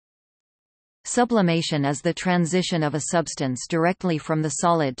Sublimation is the transition of a substance directly from the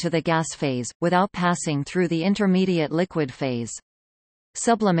solid to the gas phase, without passing through the intermediate liquid phase.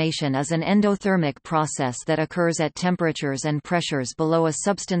 Sublimation is an endothermic process that occurs at temperatures and pressures below a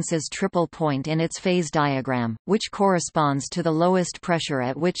substance's triple point in its phase diagram, which corresponds to the lowest pressure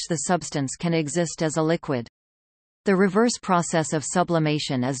at which the substance can exist as a liquid. The reverse process of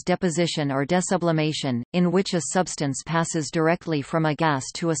sublimation is deposition or desublimation, in which a substance passes directly from a gas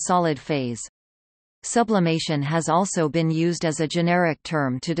to a solid phase. Sublimation has also been used as a generic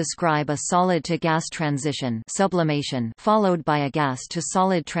term to describe a solid-to-gas transition, sublimation, followed by a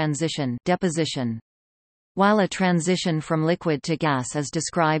gas-to-solid transition, deposition. While a transition from liquid to gas is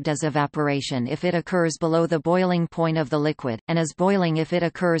described as evaporation if it occurs below the boiling point of the liquid, and as boiling if it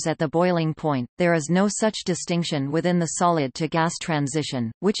occurs at the boiling point, there is no such distinction within the solid-to-gas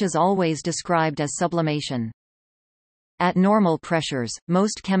transition, which is always described as sublimation. At normal pressures,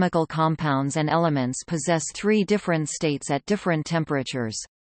 most chemical compounds and elements possess three different states at different temperatures.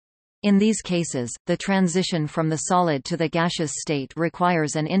 In these cases, the transition from the solid to the gaseous state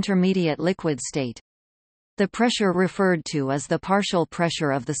requires an intermediate liquid state. The pressure referred to is the partial pressure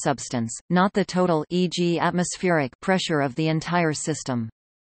of the substance, not the total, e.g. atmospheric pressure of the entire system.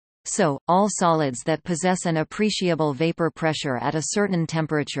 So, all solids that possess an appreciable vapor pressure at a certain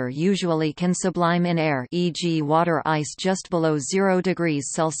temperature usually can sublime in air, e.g. water ice just below 0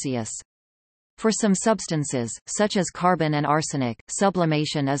 degrees Celsius. For some substances, such as carbon and arsenic,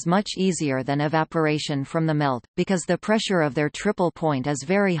 sublimation is much easier than evaporation from the melt, because the pressure of their triple point is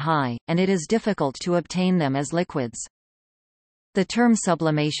very high, and it is difficult to obtain them as liquids. The term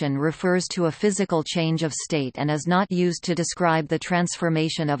sublimation refers to a physical change of state and is not used to describe the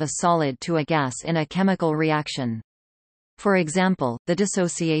transformation of a solid to a gas in a chemical reaction. For example, the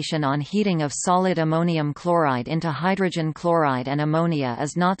dissociation on heating of solid ammonium chloride into hydrogen chloride and ammonia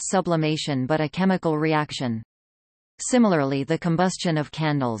is not sublimation but a chemical reaction. Similarly, the combustion of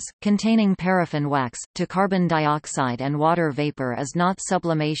candles, containing paraffin wax, to carbon dioxide and water vapor is not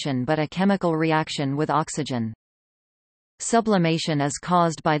sublimation but a chemical reaction with oxygen. Sublimation is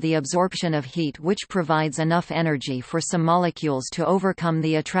caused by the absorption of heat which provides enough energy for some molecules to overcome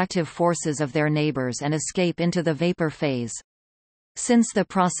the attractive forces of their neighbors and escape into the vapor phase. Since the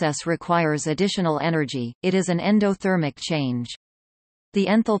process requires additional energy, it is an endothermic change. The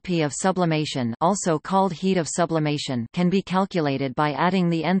enthalpy of sublimation, also called heat of sublimation, can be calculated by adding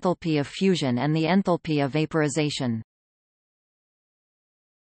the enthalpy of fusion and the enthalpy of vaporization.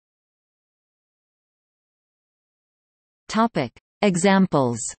 Topic: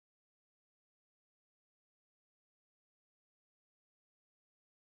 Examples.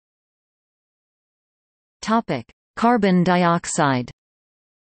 Topic: Carbon dioxide.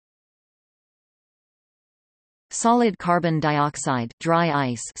 Solid carbon dioxide, dry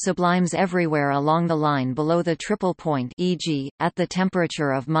ice, sublimes everywhere along the line below the triple point, e.g., at the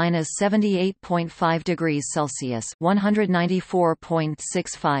temperature of -78.5 degrees Celsius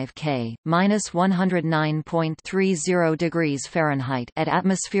 (194.65 K), -109.30 degrees Fahrenheit at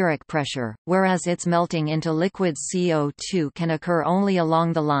atmospheric pressure, whereas its melting into liquid CO2 can occur only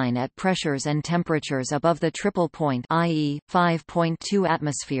along the line at pressures and temperatures above the triple point, i.e., 5.2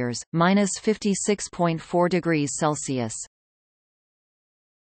 atmospheres, -56.4 degrees Celsius.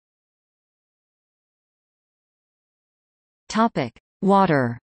 Topic: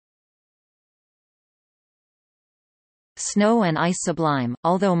 Water. Snow and ice sublime,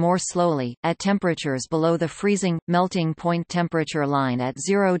 although more slowly, at temperatures below the freezing, melting point temperature line at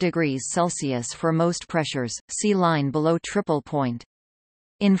 0 degrees Celsius for most pressures, see line below triple point.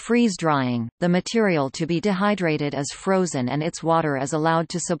 In freeze-drying, the material to be dehydrated is frozen and its water is allowed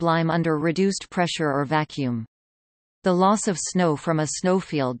to sublime under reduced pressure or vacuum. The loss of snow from a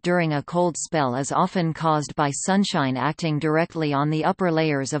snowfield during a cold spell is often caused by sunshine acting directly on the upper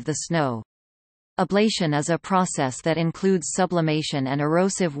layers of the snow. Ablation is a process that includes sublimation and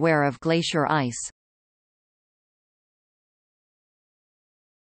erosive wear of glacier ice.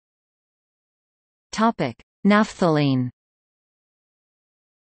 Naphthalene.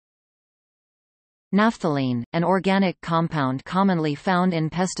 Naphthalene, an organic compound commonly found in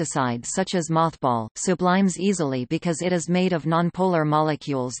pesticides such as mothball, sublimes easily because it is made of nonpolar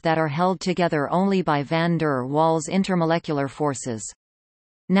molecules that are held together only by van der Waals intermolecular forces.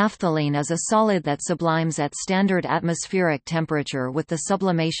 Naphthalene is a solid that sublimes at standard atmospheric temperature with the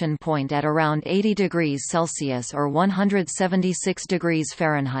sublimation point at around 80 degrees Celsius or 176 degrees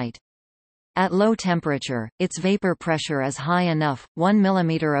Fahrenheit. At low temperature, its vapor pressure is high enough, 1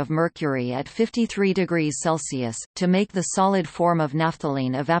 mm of mercury at 53 degrees Celsius, to make the solid form of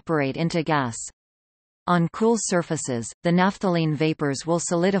naphthalene evaporate into gas. On cool surfaces, the naphthalene vapors will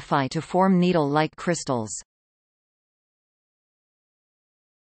solidify to form needle-like crystals.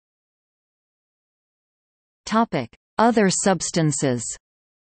 Other substances.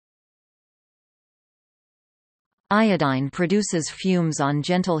 Iodine produces fumes on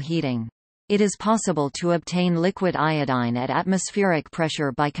gentle heating. It is possible to obtain liquid iodine at atmospheric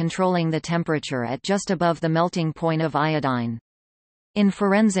pressure by controlling the temperature at just above the melting point of iodine. In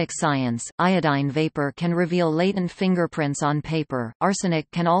forensic science, iodine vapor can reveal latent fingerprints on paper. Arsenic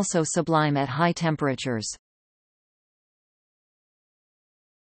can also sublime at high temperatures.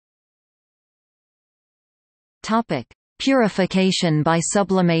 Topic: Purification by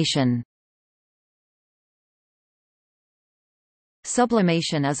sublimation.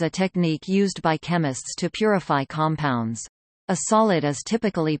 Sublimation is a technique used by chemists to purify compounds. A solid is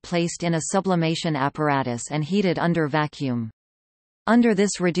typically placed in a sublimation apparatus and heated under vacuum. Under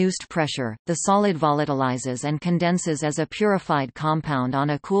this reduced pressure, the solid volatilizes and condenses as a purified compound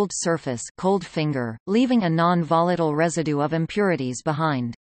on a cooled surface, cold finger, leaving a non-volatile residue of impurities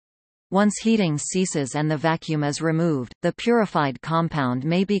behind. Once heating ceases and the vacuum is removed, the purified compound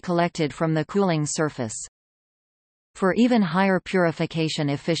may be collected from the cooling surface. For even higher purification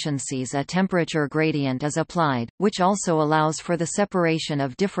efficiencies, a temperature gradient is applied, which also allows for the separation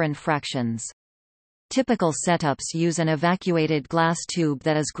of different fractions. Typical setups use an evacuated glass tube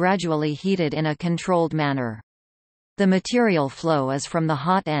that is gradually heated in a controlled manner. The material flow is from the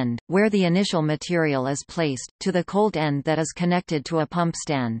hot end, where the initial material is placed, to the cold end that is connected to a pump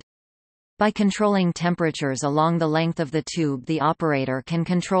stand. By controlling temperatures along the length of the tube, the operator can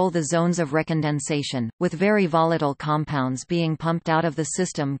control the zones of recondensation, with very volatile compounds being pumped out of the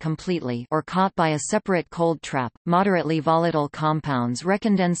system completely or caught by a separate cold trap, moderately volatile compounds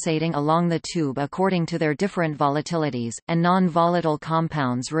recondensating along the tube according to their different volatilities, and non-volatile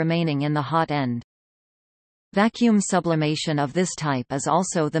compounds remaining in the hot end. Vacuum sublimation of this type is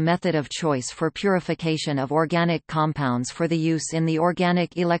also the method of choice for purification of organic compounds for the use in the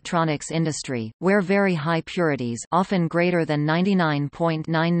organic electronics industry, where very high purities, often greater than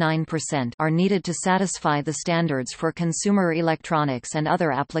 99.99%, are needed to satisfy the standards for consumer electronics and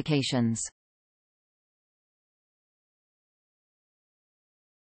other applications.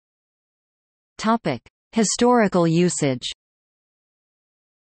 Topic: Historical usage.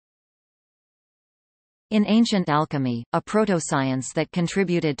 In ancient alchemy, a proto-science that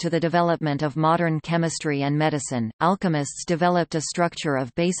contributed to the development of modern chemistry and medicine, alchemists developed a structure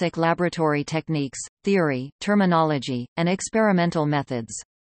of basic laboratory techniques, theory, terminology, and experimental methods.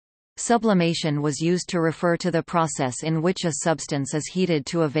 Sublimation was used to refer to the process in which a substance is heated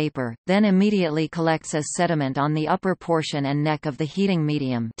to a vapor, then immediately collects as sediment on the upper portion and neck of the heating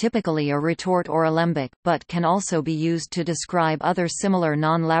medium, typically a retort or alembic, but can also be used to describe other similar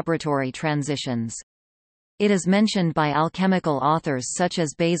non-laboratory transitions. It is mentioned by alchemical authors such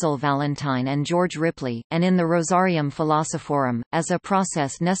as Basil Valentine and George Ripley, and in the Rosarium Philosophorum, as a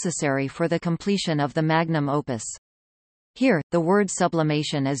process necessary for the completion of the magnum opus. Here, the word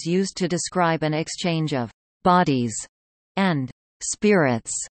sublimation is used to describe an exchange of bodies and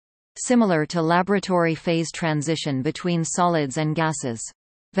spirits, similar to laboratory phase transition between solids and gases.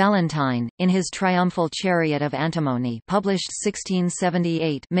 Valentine, in his Triumphal Chariot of Antimony published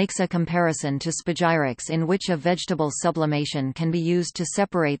 1678, makes a comparison to spagyrics in which a vegetable sublimation can be used to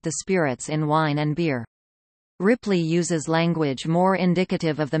separate the spirits in wine and beer. Ripley uses language more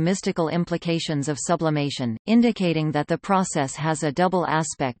indicative of the mystical implications of sublimation, indicating that the process has a double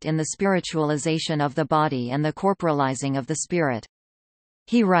aspect in the spiritualization of the body and the corporalizing of the spirit.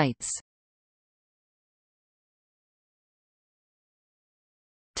 He writes,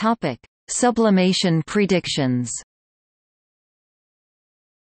 Sublimation predictions.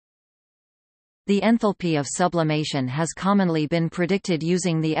 The enthalpy of sublimation has commonly been predicted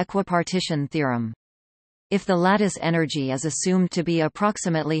using the equipartition theorem. If the lattice energy is assumed to be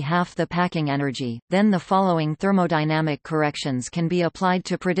approximately half the packing energy, then the following thermodynamic corrections can be applied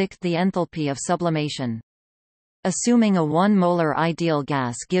to predict the enthalpy of sublimation. Assuming a 1 molar ideal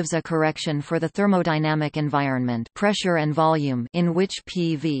gas gives a correction for the thermodynamic environment, pressure and volume, in which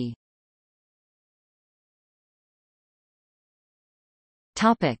PV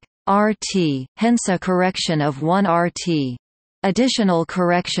RT, hence a correction of 1 RT. Additional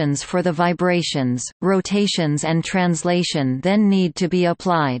corrections for the vibrations, rotations and translation then need to be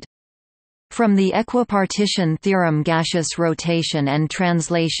applied. From the equipartition theorem, gaseous rotation and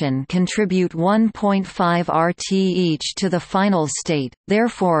translation contribute 1.5 RT each to the final state,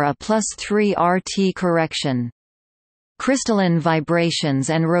 therefore a +3 RT correction. Crystalline vibrations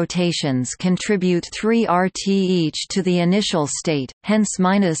and rotations contribute 3 RT each to the initial state, hence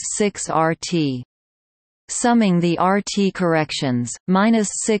 -6 RT. Summing the RT corrections,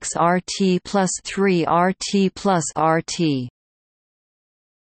 -6 RT plus 3 RT plus RT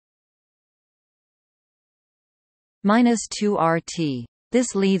 -2 RT.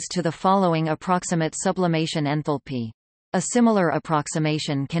 This leads to the following approximate sublimation enthalpy. A similar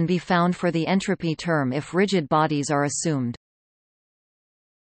approximation can be found for the entropy term if rigid bodies are assumed.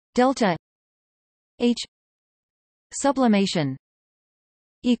 Delta H sublimation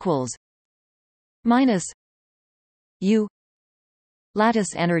equals minus U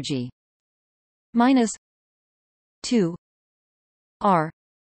lattice energy minus 2 R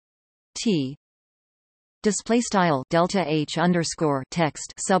T display style delta H underscore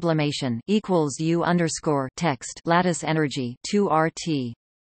text sublimation equals U underscore text lattice energy 2 RT.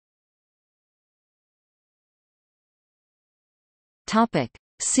 Topic.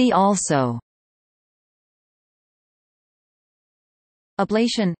 See also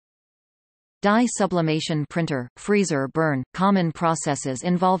ablation, dye sublimation, printer, freezer burn, common processes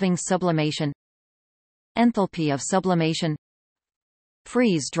involving sublimation, enthalpy of sublimation,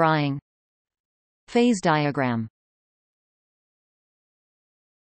 freeze drying, phase diagram.